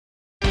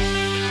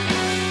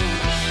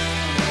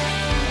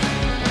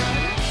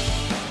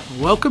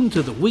welcome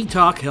to the We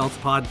Talk Health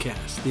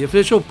Podcast, the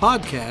official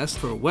podcast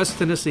for West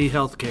Tennessee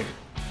Healthcare.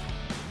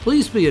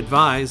 Please be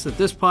advised that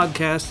this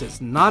podcast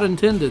is not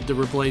intended to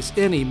replace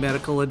any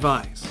medical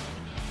advice.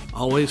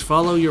 Always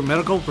follow your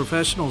medical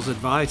professional's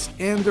advice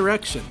and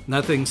direction.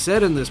 Nothing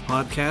said in this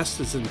podcast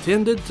is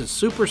intended to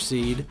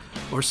supersede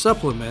or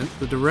supplement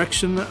the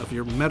direction of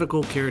your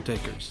medical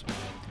caretakers.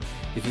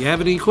 If you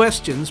have any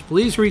questions,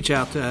 please reach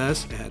out to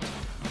us at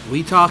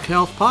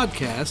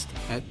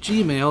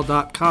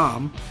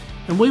wetalkhealthpodcast@gmail.com,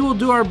 and we will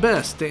do our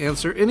best to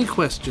answer any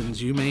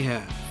questions you may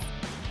have.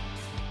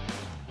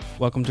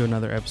 Welcome to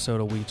another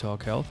episode of We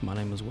Talk Health. My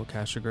name is Will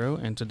Castagro,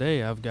 and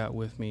today I've got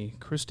with me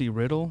Christy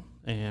Riddle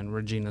and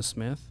Regina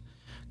Smith.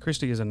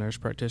 Christy is a nurse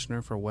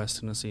practitioner for West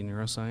Tennessee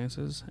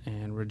Neurosciences,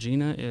 and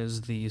Regina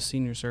is the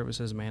Senior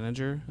Services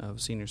Manager of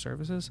Senior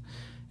Services.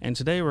 And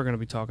today we're going to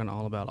be talking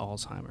all about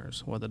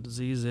Alzheimer's, what the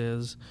disease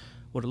is,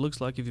 what it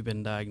looks like if you've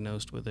been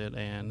diagnosed with it,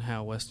 and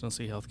how West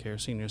Tennessee Healthcare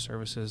Senior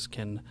Services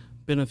can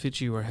benefit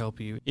you or help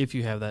you if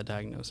you have that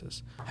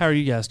diagnosis. How are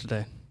you guys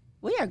today?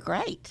 We are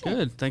great.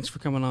 Good. Thanks for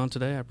coming on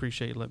today. I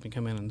appreciate you letting me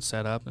come in and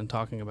set up and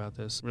talking about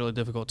this really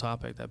difficult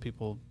topic that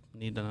people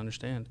need to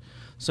understand.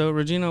 So,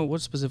 Regina, what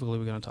specifically are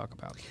we going to talk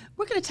about?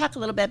 We're going to talk a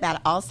little bit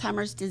about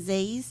Alzheimer's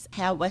disease,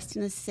 how West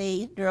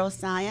Tennessee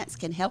Neuroscience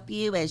can help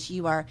you as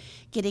you are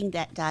getting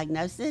that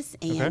diagnosis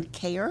and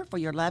care for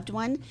your loved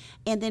one,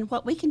 and then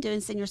what we can do in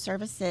senior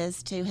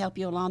services to help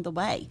you along the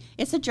way.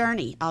 It's a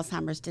journey,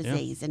 Alzheimer's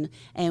disease,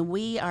 and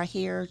we are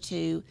here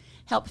to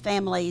help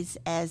families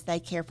as they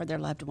care for their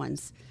loved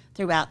ones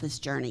throughout this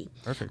journey.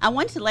 Perfect. I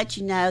want to let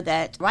you know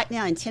that right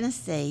now in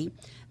Tennessee,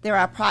 there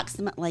are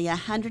approximately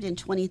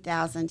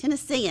 120,000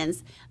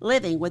 Tennesseans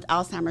living with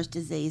Alzheimer's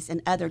disease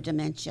and other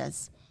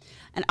dementias.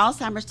 And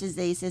Alzheimer's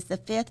disease is the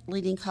fifth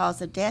leading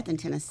cause of death in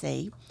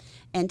Tennessee,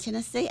 and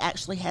Tennessee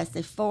actually has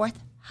the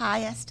fourth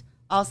highest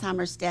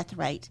Alzheimer's death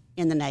rate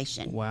in the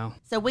nation. Wow.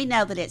 So we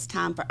know that it's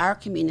time for our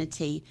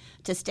community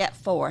to step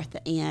forth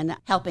in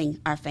helping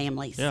our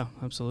families. Yeah,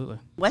 absolutely.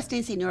 West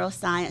Tennessee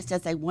Neuroscience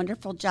does a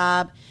wonderful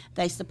job.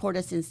 They support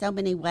us in so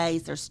many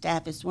ways. Their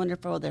staff is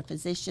wonderful. Their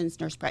physicians,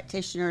 nurse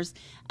practitioners,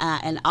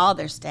 and all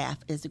their staff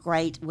is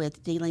great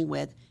with dealing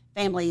with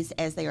families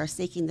as they are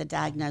seeking the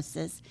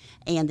diagnosis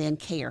and then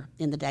care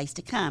in the days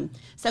to come.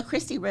 So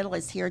Christy Riddle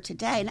is here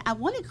today, and I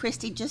wanted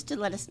Christy just to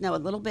let us know a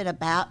little bit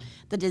about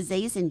the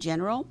disease in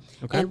general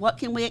and what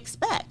can we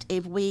expect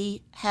if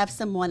we have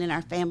someone in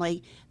our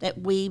family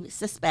that we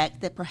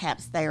suspect that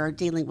perhaps they are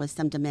dealing with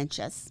some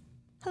dementias.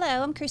 Hello,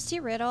 I'm Christy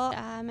Riddle.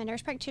 I'm a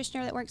nurse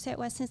practitioner that works at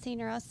West Tennessee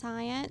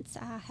Neuroscience.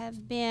 I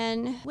have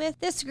been with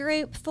this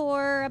group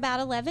for about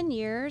 11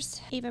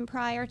 years. Even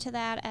prior to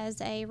that, as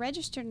a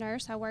registered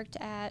nurse, I worked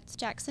at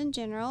Jackson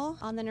General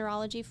on the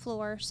neurology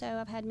floor, so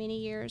I've had many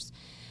years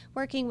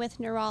working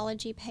with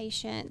neurology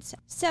patients.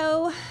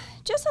 So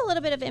just a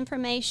little bit of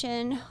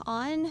information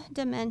on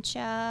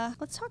dementia.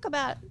 Let's talk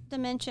about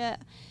dementia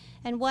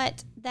and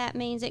what that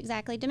means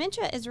exactly.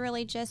 Dementia is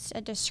really just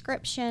a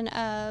description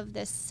of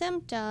the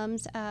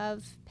symptoms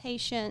of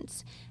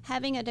patients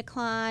having a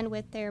decline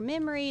with their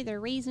memory,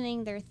 their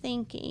reasoning, their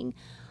thinking.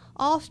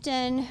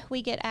 Often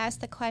we get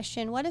asked the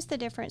question, what is the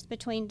difference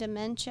between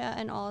dementia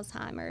and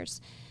Alzheimer's?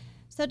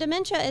 So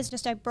dementia is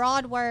just a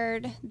broad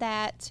word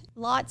that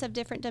lots of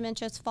different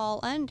dementias fall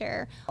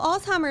under.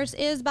 Alzheimer's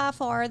is by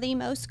far the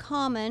most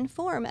common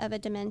form of a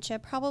dementia.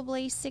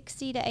 Probably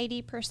 60 to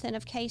 80%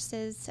 of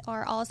cases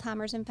are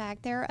Alzheimer's. In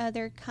fact, there are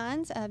other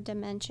kinds of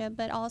dementia,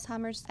 but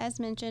Alzheimer's, as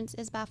mentioned,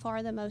 is by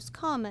far the most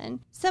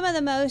common. Some of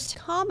the most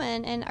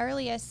common and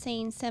earliest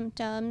seen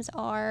symptoms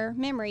are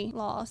memory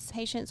loss.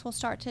 Patients will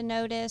start to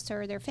notice,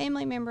 or their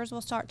family members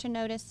will start to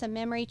notice, some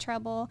memory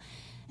trouble.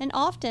 And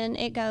often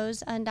it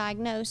goes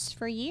undiagnosed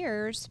for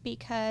years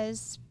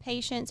because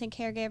patients and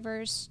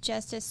caregivers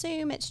just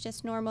assume it's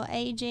just normal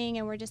aging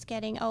and we're just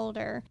getting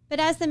older. But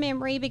as the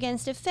memory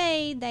begins to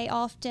fade, they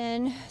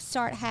often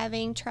start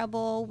having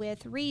trouble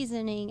with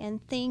reasoning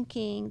and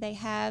thinking. They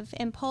have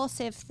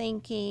impulsive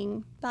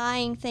thinking,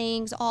 buying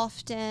things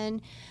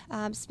often,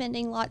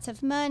 spending lots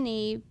of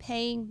money,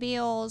 paying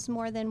bills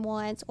more than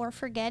once, or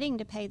forgetting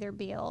to pay their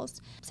bills.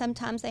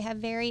 Sometimes they have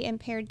very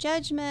impaired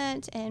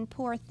judgment and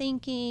poor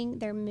thinking.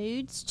 Their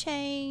moods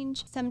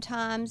change.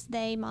 Sometimes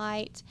they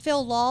might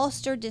feel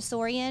lost or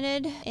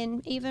disoriented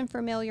in even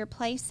familiar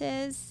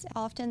places.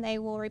 Often they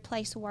will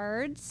replace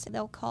words.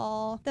 They'll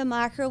call the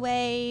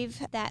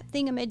microwave that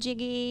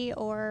thingamajiggy,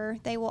 or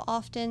they will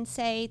often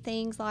say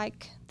things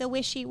like the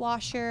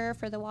wishy-washer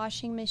for the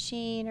washing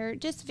machine, or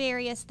just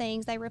various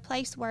things. They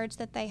replace words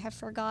that they have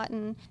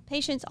forgotten.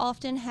 Patients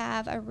often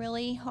have a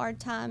really hard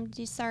time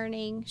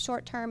discerning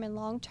short-term and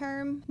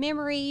long-term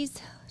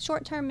memories.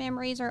 Short-term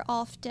memories are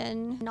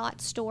often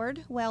not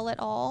stored well at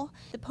all.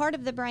 The part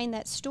of the brain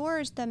that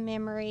stores the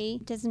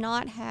memory does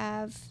not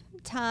have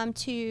time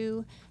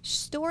to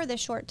store the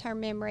short-term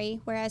memory,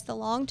 whereas the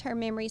long-term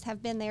memories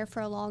have been there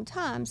for a long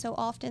time, so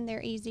often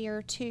they're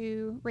easier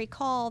to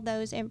recall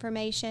those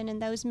information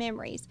and those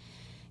memories.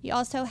 You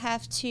also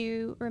have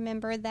to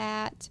remember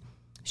that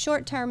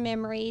Short-term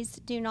memories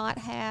do not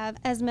have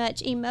as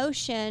much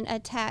emotion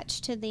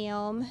attached to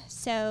them,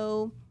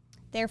 so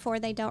therefore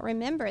they don't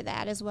remember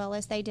that as well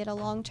as they did a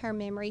long-term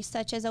memory,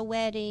 such as a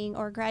wedding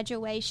or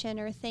graduation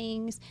or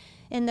things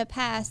in the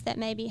past that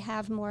maybe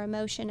have more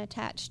emotion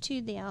attached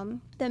to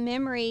them. The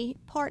memory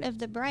part of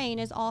the brain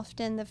is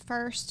often the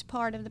first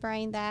part of the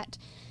brain that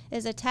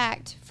is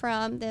attacked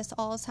from this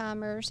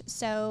Alzheimer's,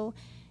 so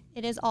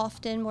it is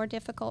often more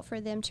difficult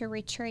for them to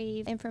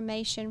retrieve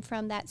information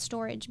from that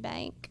storage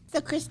bank.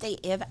 So, Christy,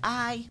 if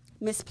I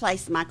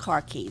misplace my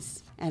car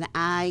keys and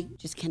I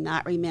just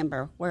cannot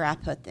remember where I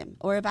put them,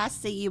 or if I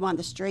see you on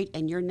the street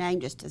and your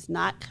name just does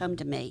not come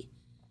to me,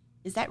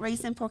 is that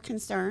reason for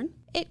concern?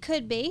 It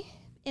could be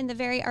in the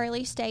very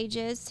early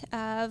stages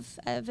of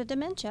a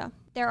dementia.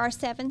 There are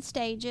 7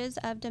 stages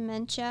of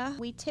dementia.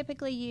 We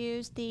typically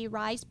use the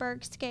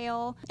Reisberg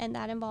scale, and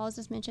that involves,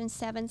 as mentioned,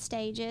 7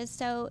 stages.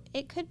 So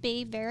it could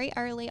be very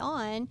early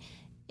on.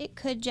 It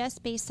could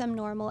just be some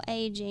normal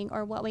aging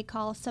or what we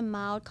call some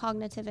mild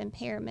cognitive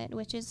impairment,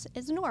 which is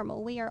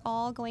normal. We are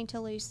all going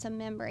to lose some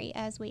memory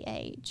as we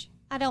age.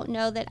 I don't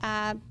know that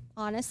I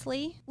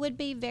honestly would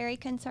be very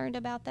concerned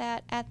about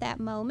that at that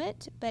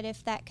moment, but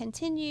if that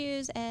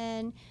continues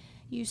and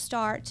you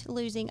start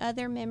losing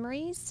other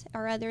memories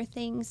or other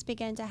things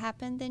begin to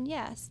happen, then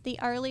yes, the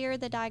earlier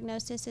the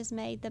diagnosis is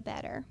made, the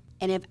better.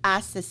 And if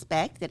I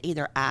suspect that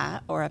either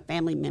I or a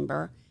family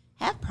member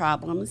have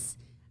problems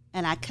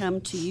and I come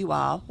to you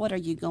all, what are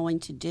you going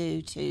to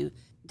do to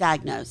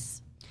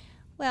diagnose?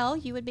 Well,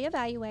 you would be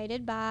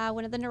evaluated by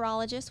one of the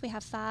neurologists. We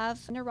have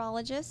 5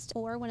 neurologists,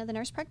 or one of the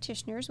nurse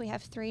practitioners. We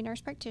have 3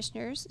 nurse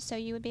practitioners, so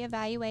you would be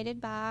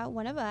evaluated by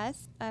one of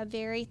us. A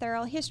very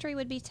thorough history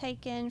would be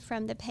taken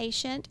from the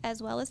patient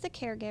as well as the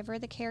caregiver.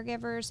 The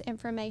caregiver's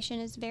information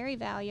is very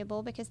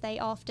valuable because they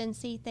often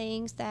see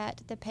things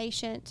that the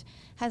patient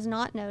has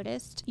not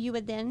noticed. You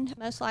would then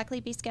most likely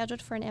be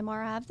scheduled for an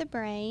MRI of the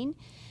brain.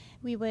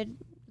 We would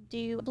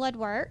do blood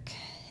work,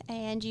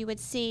 and you would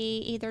see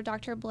either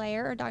Dr.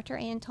 Blair or Dr.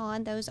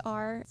 Anton. Those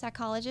are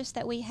psychologists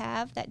that we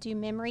have that do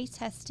memory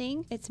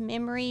testing. It's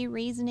memory,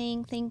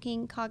 reasoning,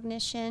 thinking,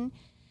 cognition.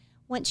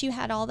 Once you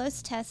had all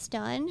those tests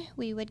done,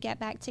 we would get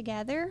back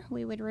together.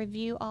 We would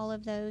review all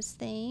of those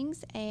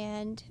things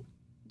and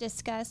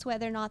discuss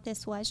whether or not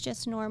this was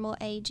just normal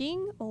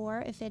aging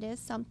or if it is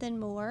something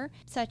more,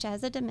 such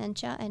as a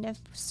dementia, and if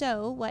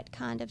so, what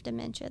kind of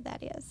dementia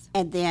that is.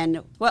 And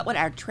then what would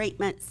our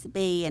treatments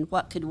be and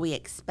what could we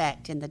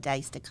expect in the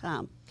days to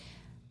come?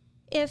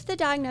 If the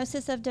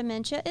diagnosis of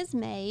dementia is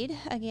made,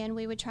 again,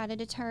 we would try to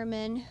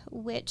determine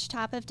which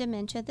type of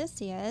dementia this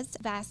is.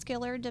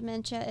 Vascular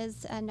dementia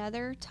is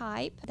another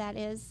type that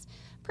is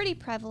pretty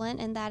prevalent,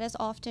 and that is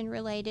often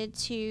related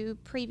to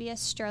previous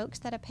strokes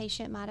that a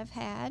patient might have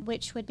had,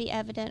 which would be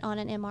evident on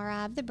an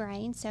MRI of the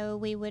brain. So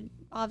we would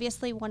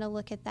obviously want to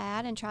look at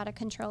that and try to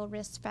control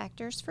risk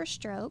factors for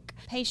stroke.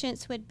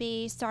 Patients would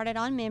be started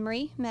on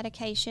memory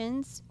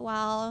medications.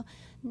 While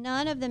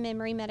none of the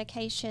memory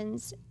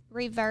medications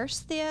reverse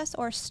this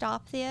or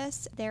stop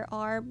this, there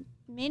are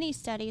many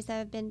studies that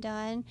have been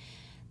done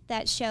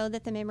that show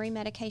that the memory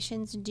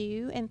medications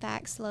do, in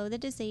fact, slow the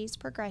disease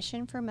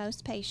progression for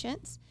most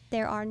patients.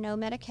 There are no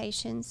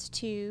medications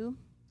to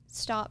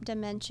stop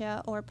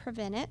dementia or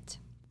prevent it.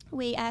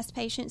 We ask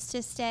patients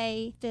to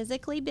stay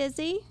physically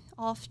busy.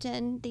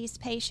 Often these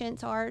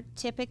patients are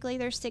typically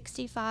they're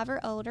 65 or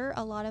older.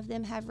 A lot of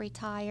them have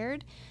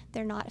retired.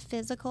 They're not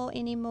physical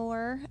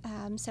anymore.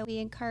 So we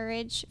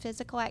encourage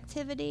physical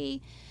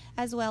activity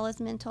as well as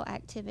mental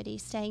activity,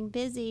 staying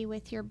busy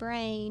with your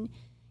brain,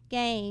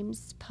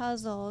 games,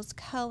 puzzles,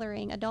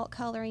 coloring. Adult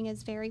coloring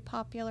is very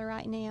popular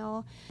right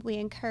now. We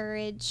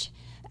encourage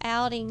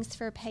outings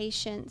for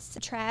patients,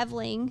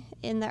 traveling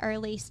in the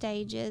early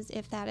stages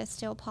if that is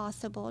still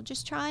possible.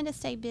 Just trying to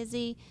stay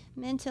busy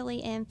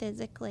mentally and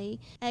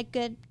physically. A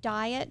good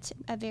diet,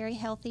 a very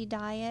healthy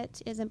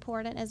diet is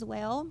important as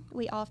well.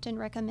 We often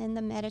recommend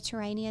the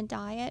Mediterranean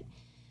diet,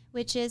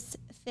 which is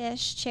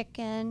fish,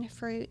 chicken,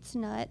 fruits,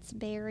 nuts,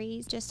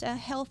 berries, just a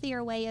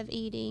healthier way of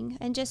eating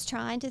and just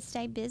trying to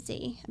stay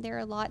busy. There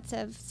are lots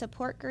of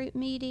support group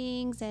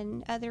meetings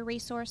and other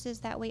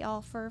resources that we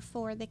offer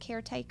for the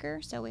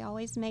caretaker, so we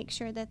always make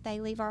sure that they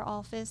leave our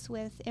office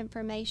with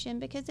information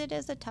because it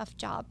is a tough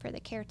job for the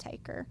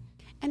caretaker.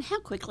 And how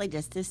quickly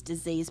does this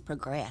disease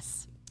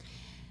progress?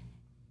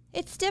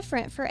 It's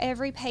different for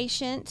every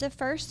patient. The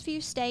first few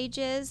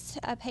stages,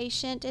 a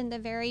patient in the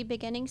very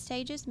beginning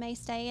stages may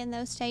stay in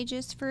those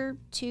stages for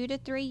 2 to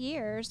 3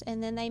 years,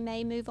 and then they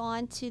may move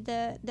on to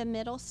the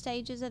middle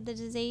stages of the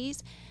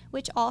disease,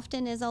 which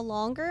often is a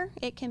longer.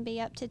 It can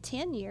be up to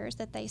 10 years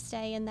that they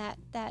stay in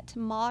that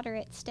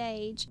moderate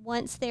stage.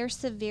 Once they're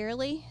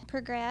severely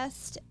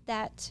progressed,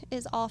 that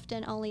is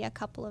often only a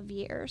couple of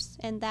years,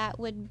 and that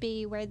would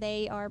be where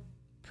they are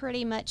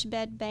pretty much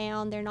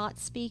bedbound. They're not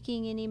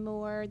speaking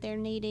anymore. They're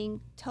needing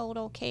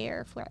total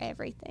care for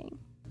everything.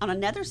 On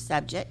another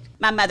subject,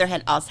 my mother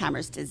had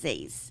Alzheimer's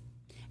disease,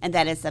 and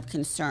that is of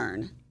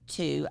concern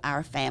to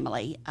our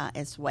family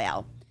as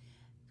well.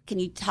 Can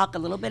you talk a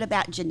little bit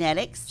about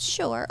genetics?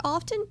 Sure.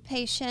 Often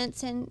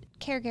patients and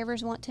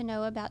caregivers want to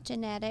know about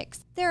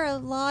genetics. There are a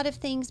lot of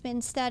things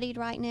being studied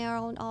right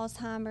now on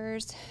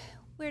Alzheimer's.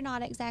 We're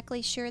not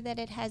exactly sure that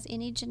it has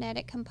any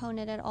genetic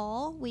component at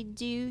all. We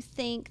do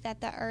think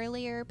that the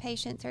earlier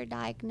patients are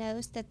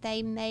diagnosed that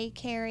they may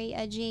carry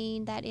a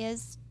gene that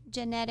is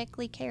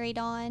genetically carried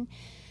on,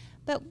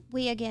 but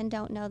we again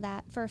don't know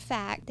that for a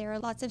fact. There are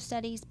lots of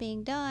studies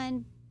being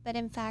done, but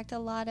in fact a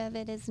lot of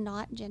it is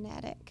not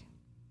genetic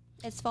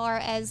as far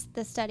as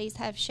the studies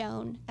have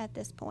shown at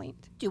this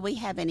point. Do we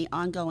have any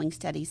ongoing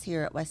studies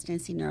here at West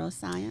Tennessee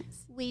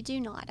Neuroscience? We do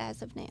not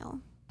as of now.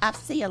 I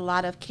see a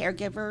lot of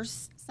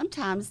caregivers.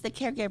 Sometimes the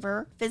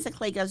caregiver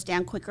physically goes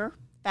down quicker,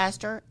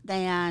 faster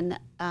than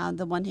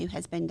the one who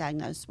has been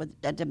diagnosed with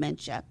a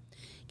dementia.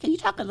 Can you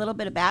talk a little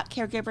bit about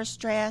caregiver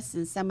stress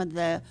and some of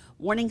the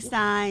warning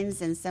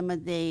signs and some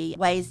of the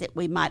ways that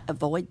we might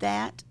avoid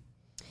that?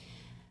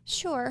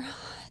 Sure.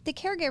 The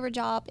caregiver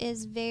job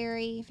is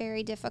very,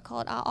 very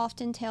difficult. I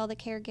often tell the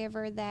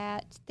caregiver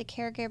that the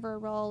caregiver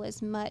role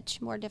is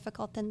much more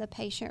difficult than the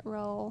patient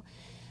role.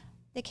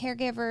 The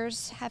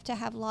caregivers have to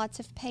have lots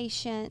of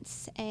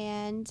patience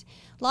and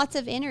lots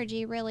of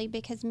energy, really,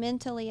 because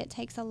mentally it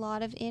takes a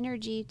lot of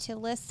energy to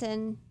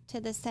listen to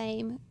the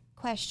same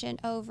question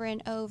over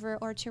and over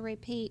or to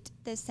repeat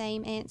the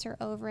same answer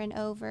over and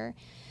over.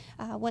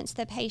 Once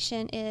the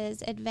patient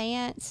is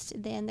advanced,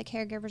 then the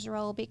caregiver's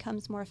role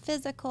becomes more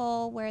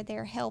physical, where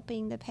they're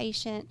helping the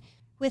patient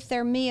with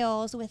their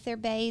meals, with their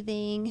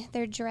bathing,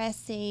 their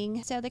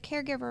dressing. So the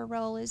caregiver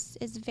role is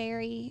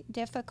very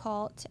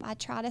difficult. I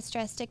try to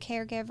stress to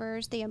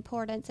caregivers the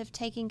importance of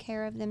taking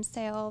care of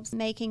themselves,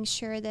 making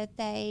sure that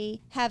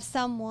they have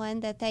someone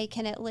that they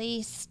can at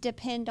least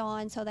depend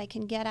on so they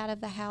can get out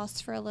of the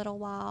house for a little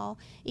while,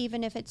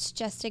 even if it's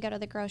just to go to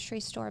the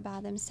grocery store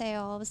by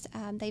themselves.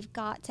 They've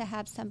got to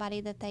have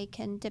somebody that they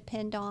can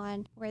depend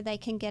on where they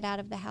can get out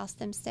of the house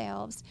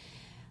themselves.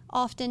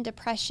 Often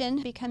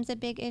depression becomes a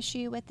big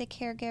issue with the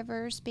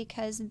caregivers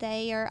because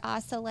they are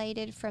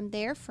isolated from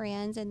their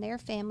friends and their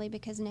family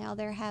because now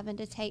they're having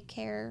to take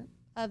care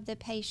of the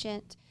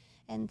patient.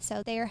 And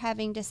so they're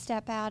having to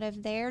step out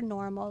of their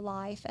normal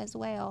life as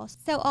well.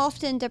 So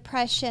often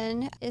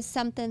depression is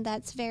something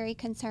that's very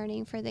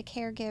concerning for the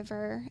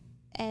caregiver.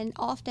 And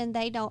often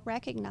they don't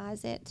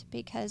recognize it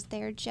because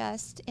they're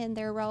just in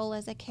their role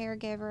as a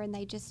caregiver and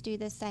they just do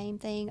the same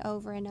thing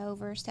over and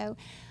over. So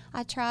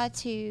I try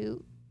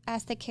to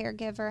ask the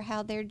caregiver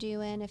how they're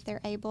doing, if they're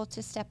able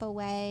to step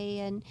away,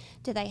 and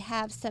do they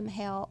have some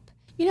help.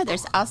 You know,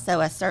 there's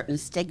also a certain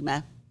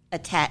stigma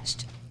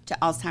attached to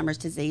Alzheimer's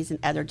disease and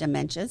other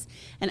dementias,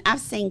 and I've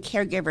seen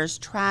caregivers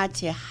try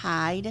to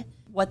hide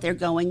what they're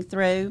going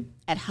through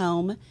at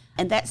home,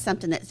 and that's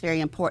something that's very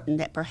important,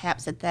 that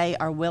perhaps that they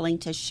are willing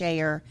to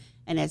share,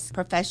 and as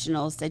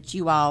professionals that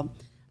you all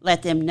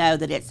let them know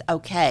that it's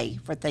okay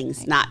for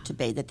things not to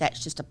be, that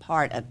that's just a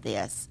part of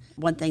this.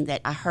 One thing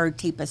that I heard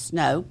Teepa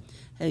Snow,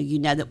 who you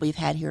know that we've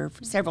had here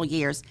for several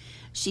years,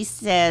 she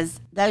says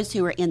those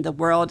who are in the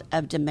world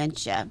of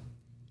dementia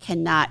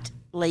cannot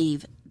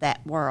leave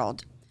that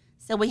world.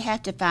 So we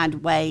have to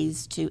find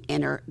ways to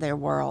enter their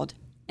world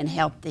and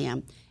help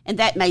them. And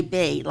that may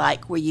be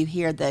like where you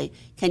hear the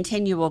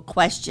continual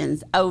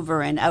questions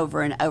over and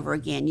over and over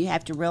again. You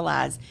have to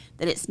realize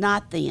that it's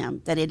not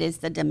them, that it is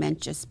the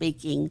dementia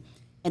speaking,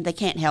 and they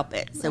can't help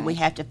it. So we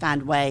have to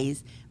find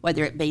ways,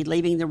 whether it be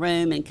leaving the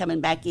room and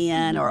coming back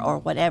in or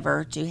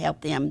whatever, to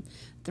help them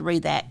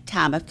through that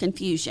time of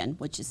confusion,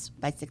 which is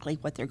basically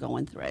what they're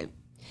going through.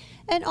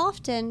 And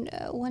often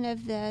one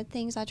of the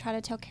things I try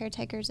to tell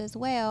caretakers as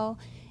well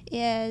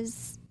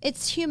is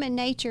it's human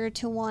nature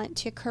to want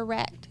to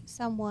correct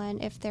someone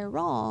if they're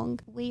wrong.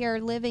 We are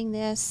living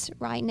this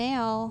right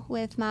now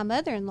with my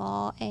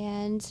mother-in-law,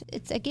 and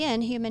it's,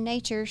 again, human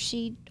nature.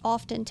 She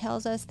often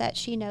tells us that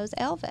she knows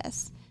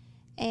Elvis,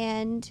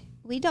 and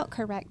we don't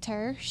correct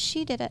her.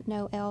 She didn't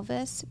know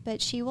Elvis,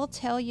 but she will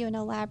tell you an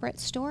elaborate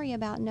story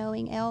about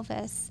knowing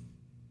Elvis.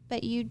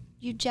 But you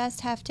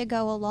just have to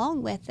go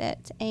along with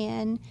it.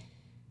 And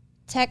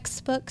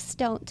textbooks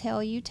don't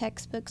tell you.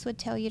 Textbooks would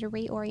tell you to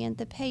reorient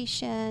the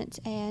patient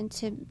and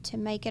to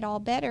make it all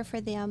better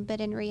for them.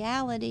 But in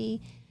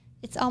reality,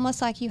 it's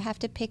almost like you have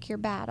to pick your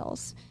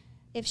battles.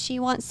 If she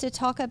wants to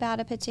talk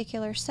about a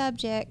particular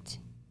subject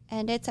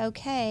and it's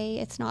okay,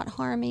 it's not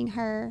harming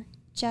her,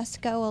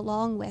 just go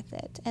along with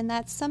it. And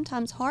that's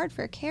sometimes hard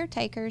for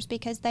caretakers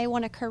because they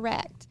want to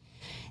correct.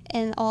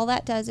 And all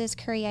that does is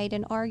create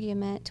an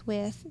argument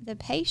with the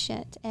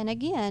patient. And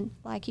again,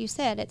 like you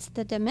said, it's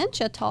the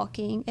dementia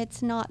talking.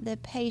 It's not the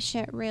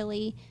patient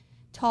really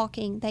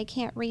talking. They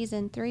can't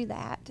reason through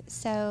that.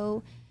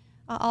 So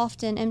I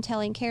often am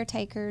telling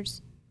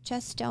caretakers,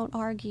 just don't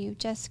argue.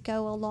 Just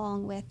go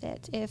along with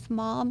it. If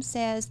mom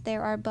says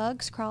there are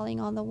bugs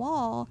crawling on the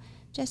wall,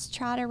 just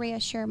try to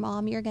reassure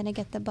mom you're going to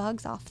get the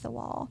bugs off the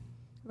wall,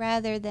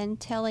 rather than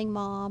telling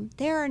mom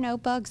there are no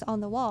bugs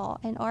on the wall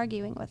and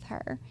arguing with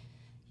her.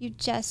 You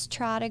just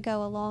try to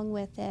go along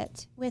with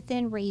it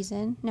within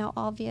reason. Now,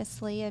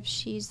 obviously, if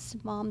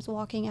mom's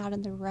walking out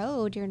in the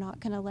road, you're not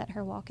going to let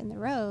her walk in the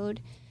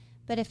road.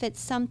 But if it's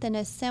something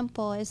as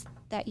simple as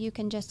that you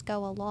can just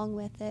go along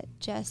with it,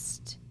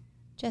 just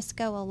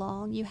go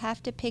along. You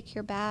have to pick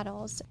your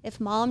battles. If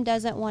mom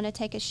doesn't want to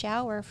take a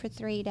shower for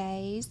 3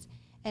 days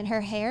and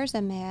her hair's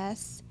a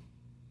mess,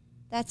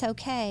 that's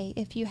okay.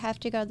 If you have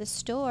to go to the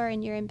store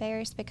and you're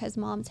embarrassed because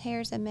mom's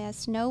hair's a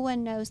mess, no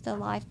one knows the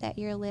life that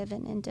you're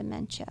living in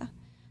dementia.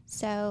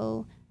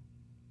 So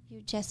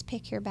you just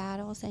pick your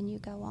battles and you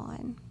go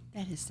on.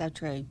 That is so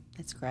true.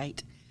 That's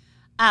great.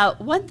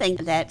 One thing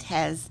that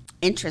has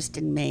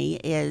interested me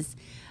is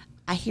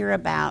I hear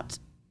about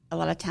a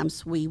lot of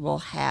times we will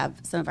have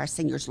some of our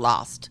seniors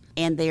lost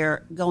and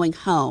they're going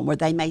home, or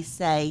they may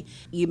say,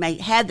 you may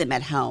have them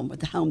at home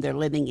with the home they're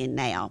living in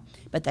now,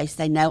 but they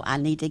say, no, I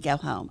need to go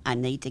home. I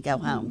need to go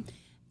home.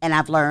 And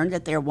I've learned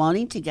that they're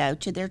wanting to go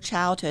to their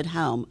childhood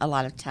home a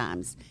lot of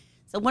times.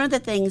 So one of the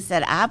things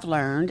that I've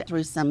learned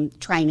through some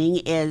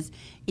training is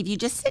if you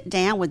just sit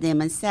down with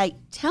them and say,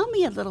 tell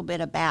me a little bit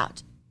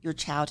about your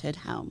childhood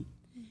home,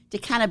 to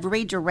kind of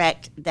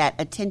redirect that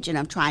attention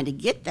of trying to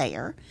get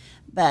there,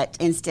 but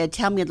instead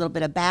tell me a little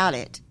bit about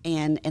it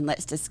and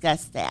let's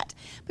discuss that.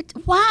 But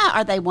why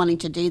are they wanting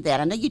to do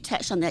that? I know you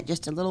touched on that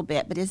just a little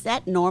bit, but is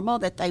that normal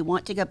that they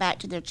want to go back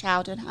to their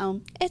childhood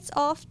home? It's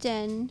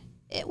often,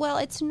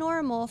 it's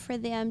normal for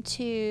them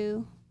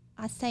to,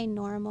 I say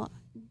normal,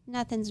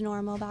 nothing's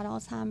normal about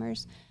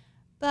Alzheimer's,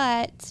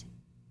 but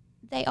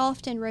they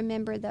often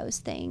remember those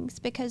things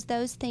because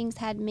those things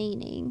had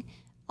meaning.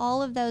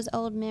 All of those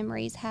old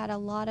memories had a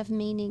lot of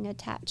meaning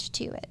attached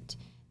to it.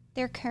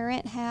 Their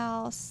current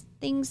house,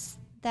 things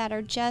that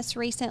are just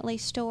recently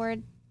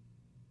stored,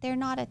 they're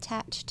not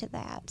attached to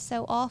that.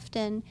 So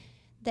often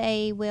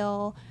they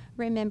will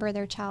remember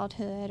their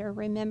childhood or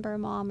remember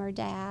mom or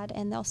dad,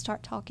 and they'll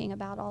start talking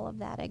about all of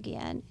that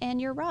again.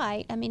 And you're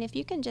right. I mean, if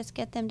you can just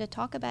get them to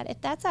talk about it,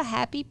 if that's a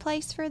happy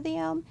place for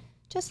them,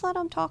 just let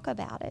them talk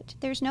about it.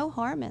 There's no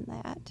harm in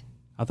that.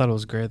 I thought it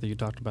was great that you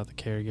talked about the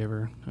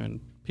caregiver.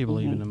 And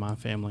people even in my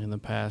family in the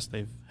past,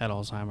 they've had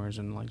Alzheimer's,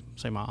 and like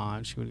say my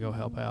aunt, she would go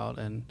help out.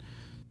 And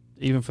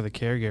even for the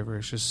caregiver,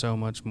 it's just so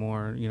much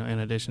more, in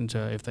addition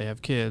to if they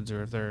have kids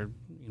or if they're,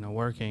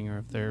 working or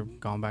if they're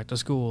gone back to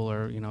school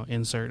or,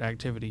 insert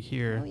activity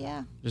here. Oh,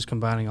 yeah. Just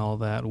combining all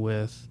that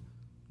with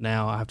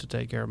now I have to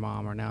take care of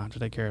mom or now I have to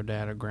take care of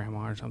dad or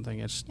grandma or something.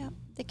 It's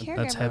the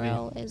caregiver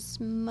role is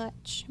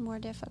much more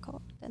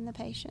difficult than the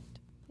patient.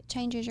 It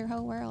changes your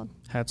whole world.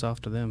 Hats off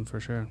to them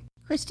for sure.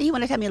 Christy, you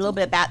want to tell me a little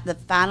bit about the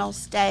final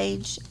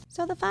stage?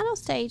 So the final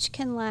stage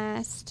can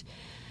last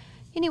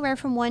anywhere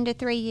from 1 to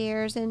 3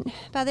 years, and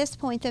by this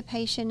point the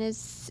patient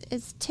is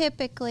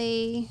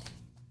typically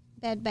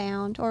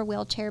bed-bound or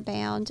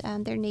wheelchair-bound.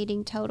 They're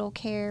needing total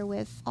care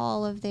with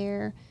all of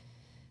their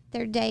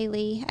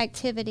daily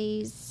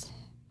activities.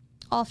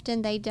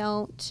 Often they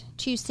don't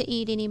choose to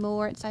eat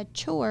anymore. It's a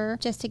chore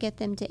just to get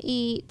them to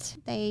eat.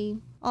 They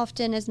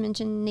often, as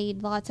mentioned,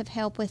 need lots of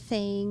help with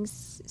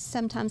things.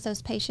 Sometimes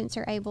those patients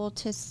are able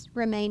to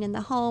remain in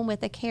the home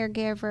with a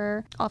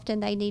caregiver.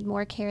 Often they need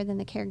more care than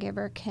the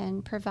caregiver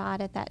can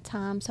provide at that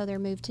time, so they're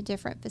moved to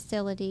different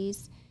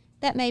facilities.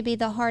 That may be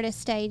the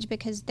hardest stage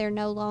because they're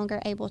no longer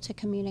able to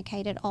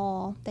communicate at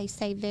all. They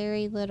say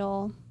very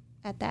little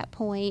at that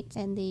point,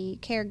 and the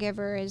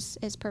caregiver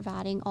is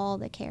providing all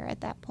the care at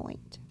that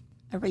point.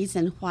 A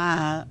reason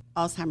why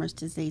Alzheimer's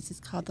disease is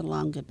called the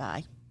long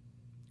goodbye.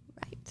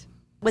 Right.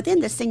 Within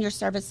the Senior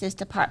Services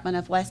Department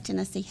of West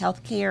Tennessee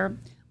Healthcare,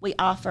 we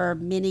offer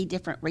many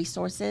different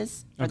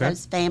resources for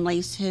those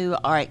families who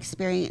are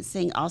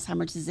experiencing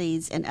Alzheimer's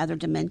disease and other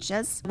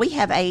dementias. We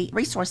have a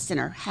resource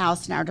center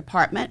housed in our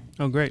department.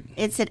 Oh, great.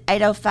 It's at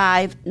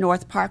 805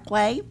 North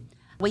Parkway.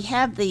 We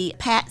have the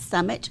Pat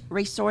Summitt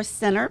Resource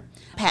Center.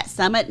 Pat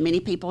Summitt, many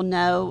people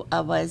know,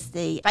 was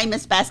the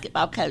famous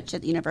basketball coach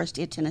at the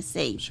University of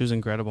Tennessee. She was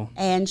incredible.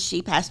 And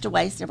she passed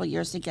away several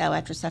years ago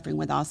after suffering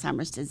with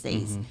Alzheimer's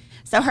disease.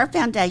 So her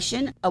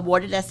foundation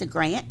awarded us a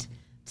grant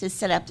to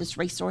set up this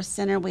resource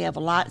center. We have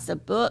lots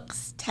of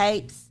books,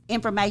 tapes,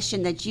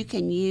 information that you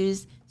can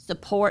use,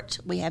 support.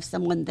 We have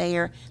someone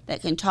there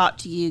that can talk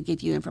to you,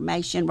 give you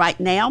information. Right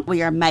now,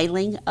 we are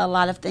mailing a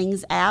lot of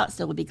things out,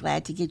 so we'll be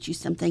glad to get you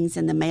some things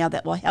in the mail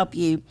that will help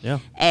you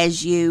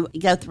as you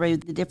go through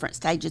the different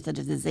stages of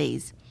the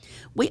disease.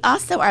 We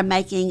also are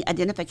making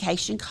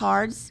identification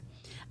cards.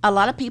 A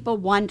lot of people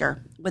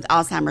wonder with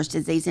Alzheimer's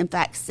disease. In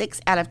fact,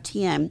 6 out of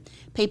 10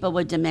 people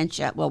with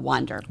dementia will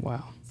wonder.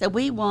 Wow. So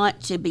we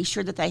want to be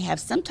sure that they have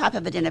some type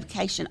of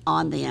identification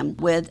on them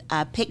with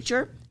a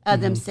picture of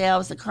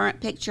themselves, a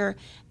current picture,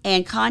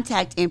 and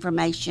contact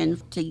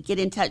information to get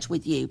in touch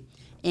with you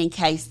in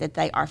case that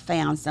they are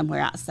found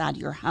somewhere outside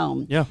your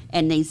home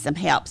and need some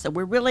help. So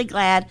we're really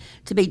glad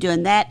to be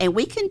doing that. And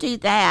we can do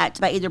that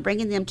by either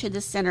bringing them to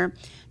the center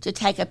to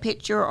take a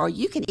picture, or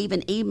you can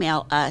even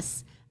email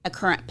us a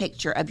current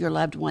picture of your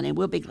loved one, and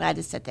we'll be glad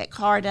to set that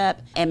card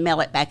up and mail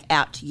it back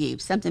out to you.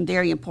 Something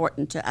very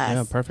important to us.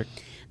 Yeah, perfect.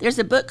 There's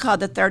a book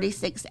called The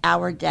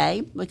 36-Hour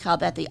Day. We call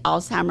that the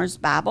Alzheimer's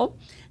Bible.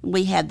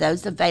 We have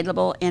those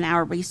available in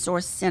our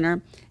resource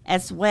center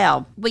as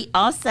well. We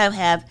also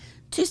have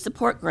 2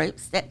 support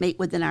groups that meet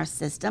within our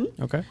system.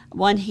 Okay.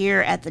 One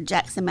here at the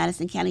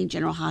Jackson-Madison County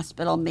General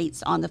Hospital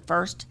meets on the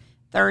first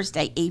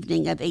Thursday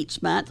evening of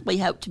each month. We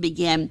hope to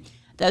begin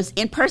those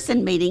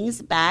in-person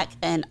meetings back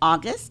in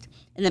August.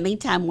 In the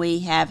meantime, we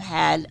have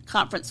had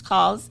conference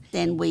calls,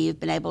 and we've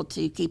been able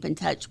to keep in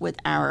touch with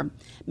our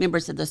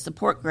members of the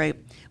support group.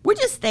 We're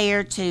just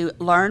there to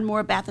learn more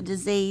about the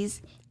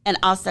disease and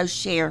also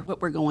share what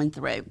we're going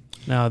through.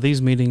 Now,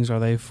 these meetings, are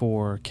they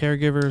for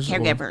caregivers?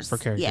 Caregivers. For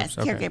caregivers. Yes,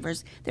 okay.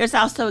 caregivers. There's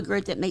also a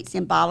group that meets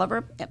in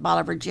Bolivar, at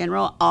Bolivar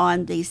General,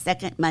 on the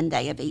second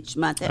Monday of each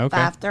month at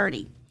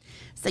 5:30.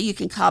 So you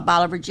can call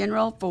Bolivar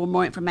General for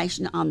more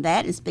information on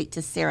that and speak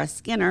to Sarah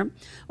Skinner,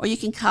 or you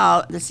can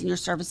call the Senior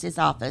Services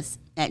Office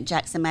at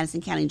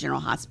Jackson-Madison County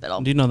General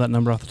Hospital. Do you know that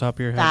number off the top of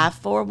your head?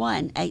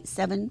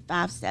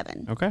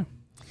 541-8757. Okay.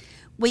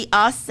 We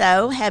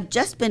also have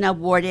just been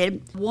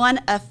awarded one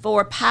of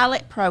 4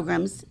 pilot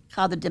programs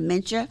called the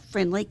Dementia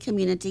Friendly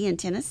Community in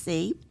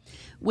Tennessee.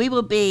 We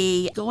will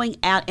be going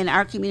out in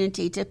our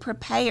community to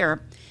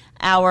prepare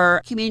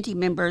our community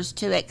members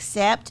to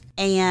accept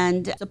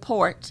and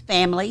support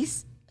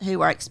families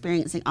who are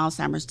experiencing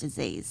Alzheimer's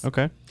disease.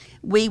 Okay.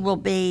 We will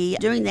be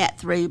doing that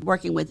through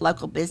working with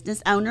local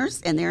business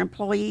owners and their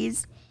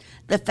employees,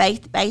 the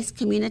faith-based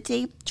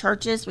community,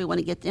 churches. We want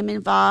to get them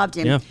involved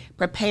in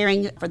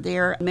preparing for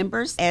their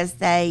members as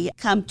they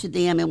come to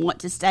them and want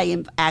to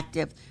stay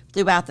active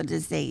throughout the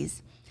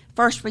disease.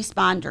 First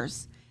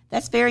responders.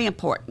 That's very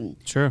important.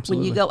 Sure,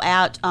 absolutely. When you go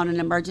out on an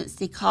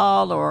emergency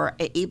call or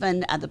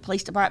even the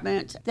police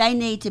department, they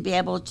need to be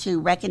able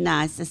to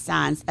recognize the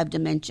signs of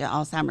dementia,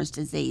 Alzheimer's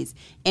disease,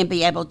 and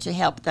be able to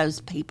help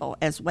those people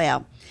as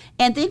well.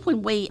 And then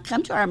when we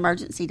come to our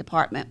emergency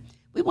department,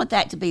 we want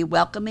that to be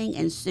welcoming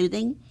and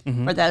soothing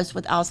for those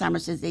with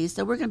Alzheimer's disease.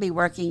 So we're going to be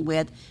working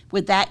with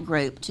that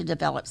group to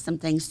develop some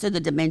things through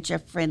the Dementia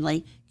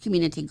Friendly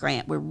Community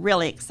Grant. We're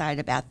really excited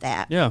about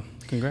that. Yeah,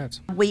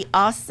 congrats. We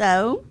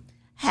also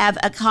have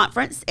a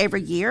conference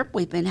every year.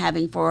 We've been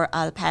having for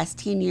the past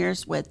 10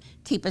 years with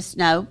Teepa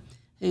Snow,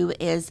 who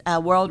is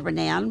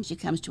world-renowned. She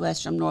comes to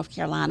us from North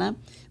Carolina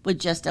with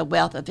just a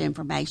wealth of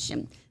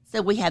information.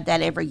 So we have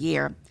that every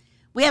year.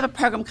 We have a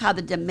program called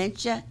the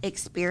Dementia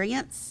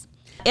Experience.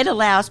 It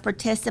allows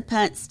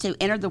participants to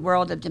enter the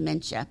world of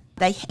dementia.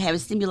 They have a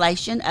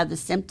simulation of the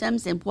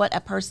symptoms and what a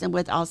person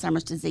with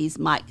Alzheimer's disease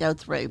might go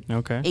through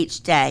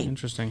each day.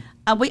 Interesting.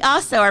 We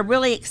also are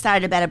really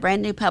excited about a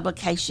brand new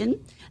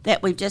publication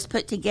that we've just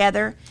put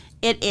together.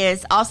 It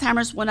is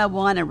Alzheimer's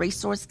 101, a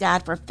resource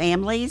guide for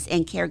families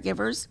and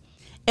caregivers.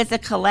 It's a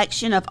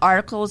collection of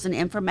articles and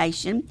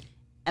information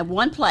at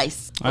one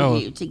place for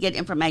you to get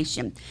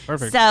information.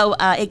 Perfect. So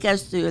it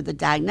goes through the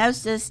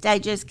diagnosis,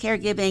 stages,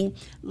 caregiving,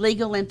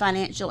 legal and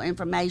financial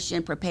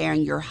information,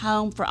 preparing your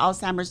home for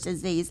Alzheimer's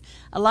disease.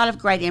 A lot of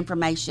great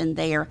information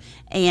there,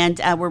 and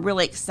we're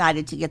really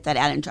excited to get that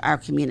out into our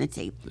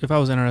community. If I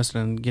was interested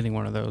in getting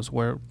one of those,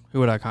 who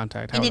would I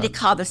contact? You need to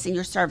call the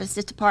Senior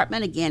Services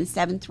Department, again,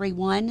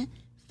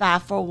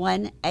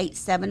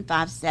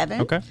 731-541-8757.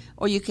 Okay.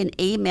 Or you can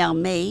email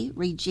me,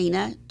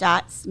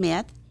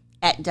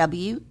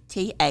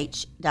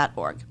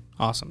 regina.smith@wth.org.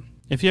 Awesome.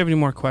 If you have any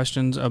more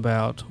questions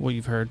about what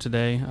you've heard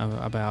today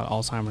about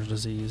Alzheimer's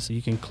disease,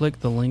 you can click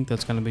the link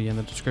that's going to be in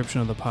the description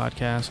of the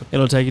podcast.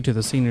 It'll take you to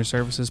the Senior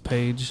Services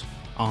page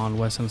on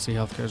West Tennessee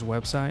Healthcare's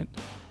website,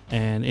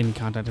 and any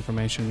contact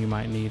information you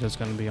might need is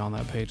going to be on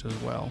that page as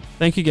well.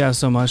 Thank you guys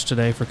so much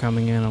today for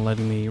coming in and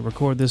letting me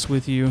record this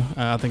with you.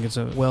 I think it's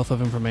a wealth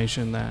of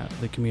information that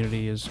the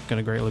community is going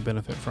to greatly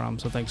benefit from.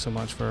 So thanks so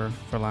much for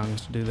allowing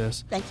us to do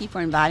this. Thank you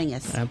for inviting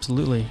us.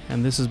 Absolutely.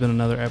 And this has been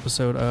another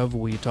episode of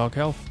We Talk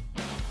Health.